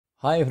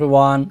Hi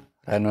everyone,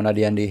 Reno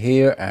Nadiandy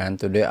here, and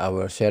today I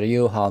will share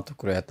you how to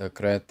create a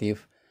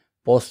creative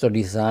poster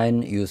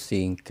design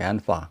using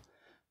Canva.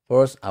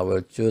 First, I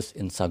will choose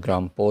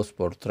Instagram post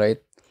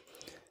portrait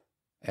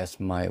as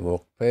my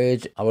work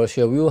page. I will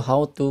show you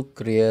how to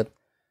create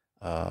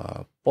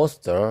a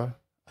poster,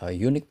 a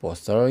unique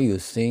poster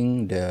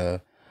using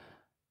the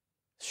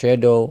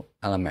shadow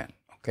element.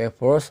 Okay,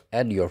 first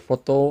add your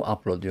photo,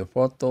 upload your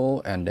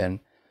photo, and then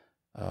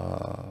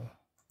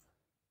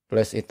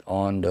place it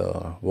on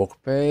the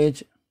work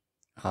page.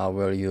 I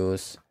will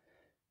use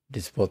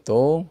this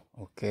photo,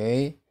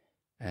 okay,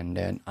 and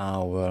then I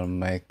will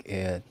make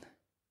it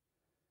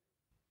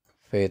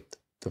fit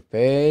to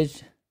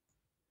page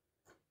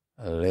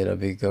a little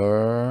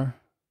bigger.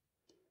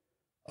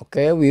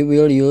 Okay, we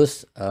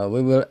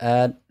will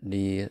add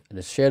the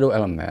shadow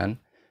element.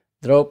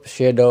 Drop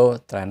shadow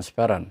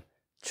transparent.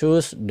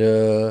 Choose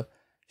the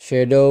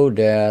shadow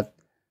that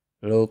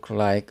look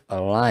like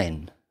a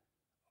line,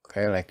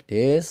 okay, like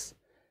this,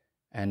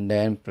 and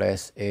then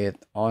place it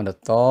on the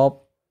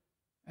top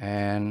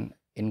and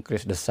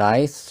increase the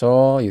size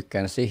so you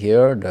can see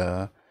here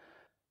the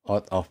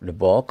out of the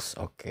box.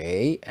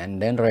 Okay,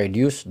 and then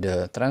reduce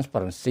the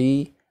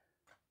transparency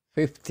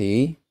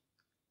 50,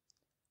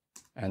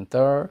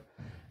 enter,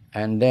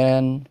 and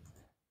then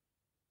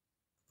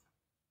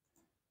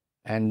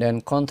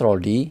Control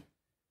D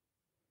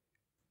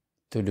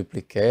to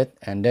duplicate,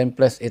 and then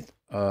place it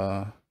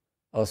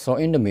also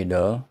in the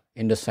middle,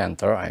 in the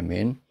center I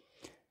mean,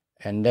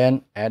 and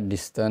then add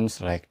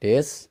distance like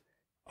this.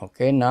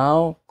 Okay,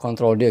 now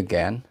Control D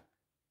again,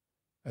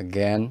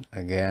 until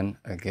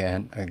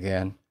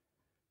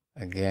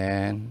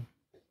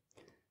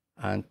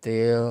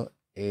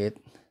it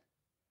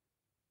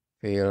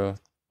fill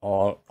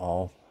all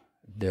of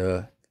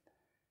the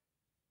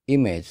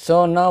image.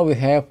 So now we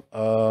have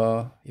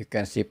you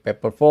can see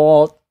paper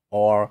fold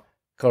or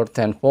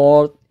curtain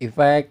fold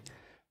effect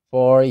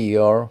for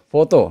your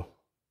photo.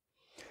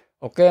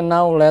 Okay,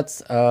 now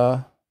let's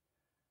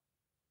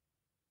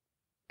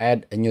add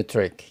a new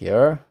trick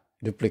here.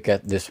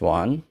 Duplicate this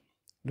one,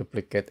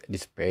 duplicate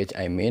this page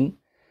I mean,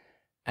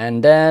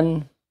 and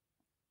then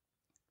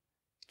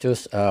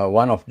choose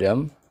one of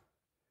them,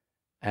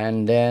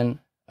 and then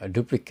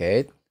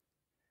duplicate,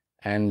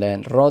 and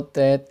then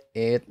rotate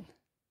it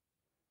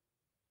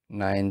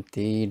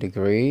 90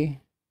 degree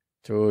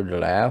to the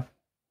left.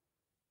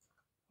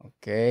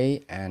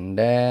 Okay, and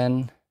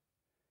then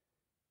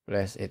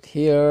place it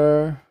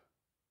here.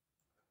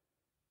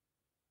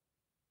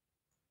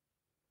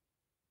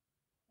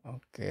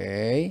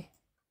 Okay,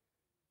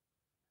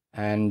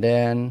 and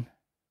then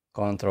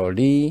Control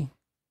D,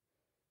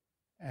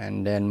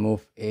 and then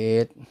move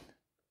it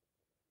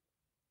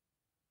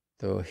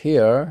to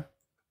here.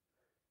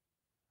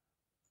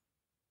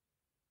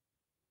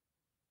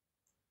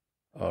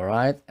 All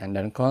right, and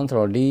then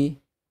Control D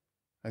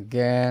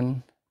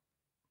again.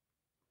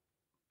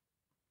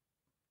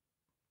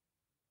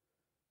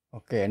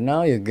 Okay,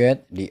 now you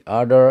get the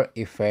other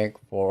effect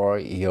for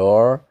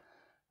your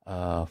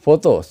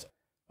photos.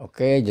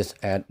 Okay, just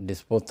add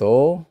this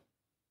photo.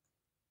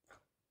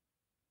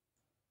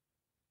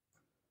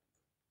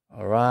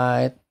 All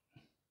right,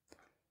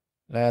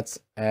 let's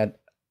add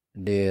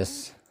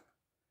this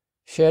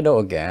shadow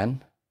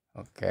again.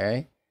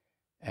 Okay,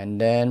 and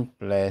then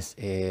place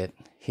it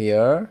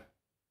here,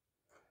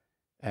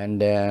 and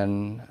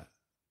then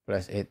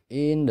place it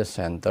in the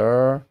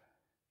center,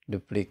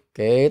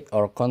 duplicate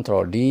or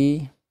Control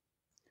D,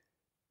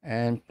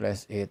 and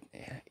place it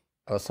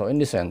also in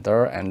the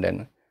center, and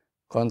then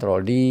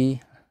Control D.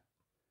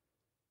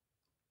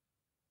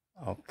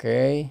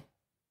 Okay,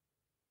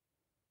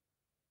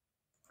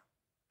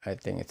 I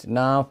think it's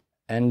enough,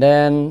 and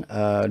then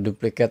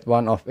duplicate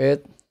one of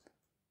it,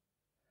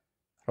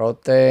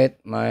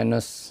 rotate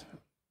minus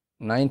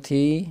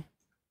 90,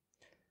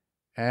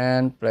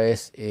 and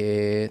place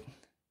it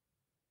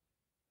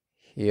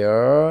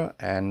here,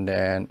 and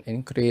then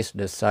increase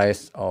the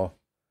size of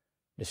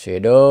the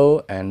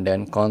shadow, and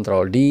then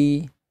Control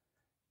D,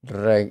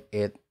 drag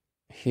it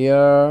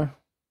here,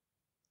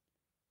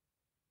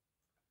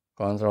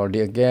 Control D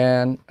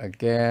again,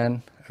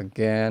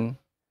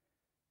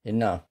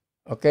 enough.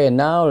 Okay,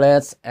 now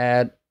let's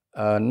add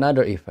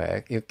another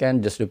effect. You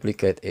can just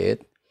duplicate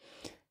it.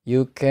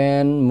 You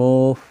can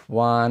remove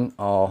one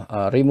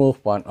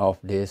of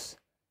this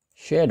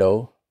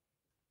shadow.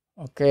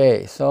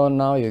 Okay, so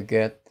now you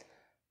get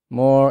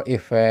more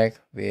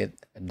effect with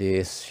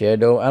this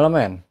shadow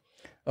element.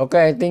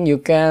 Okay, I think you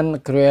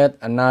can create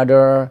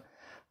another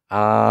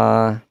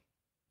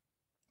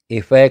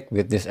effect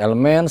with this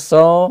element.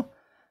 So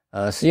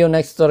see you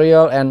next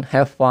tutorial and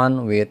have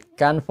fun with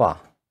Canva.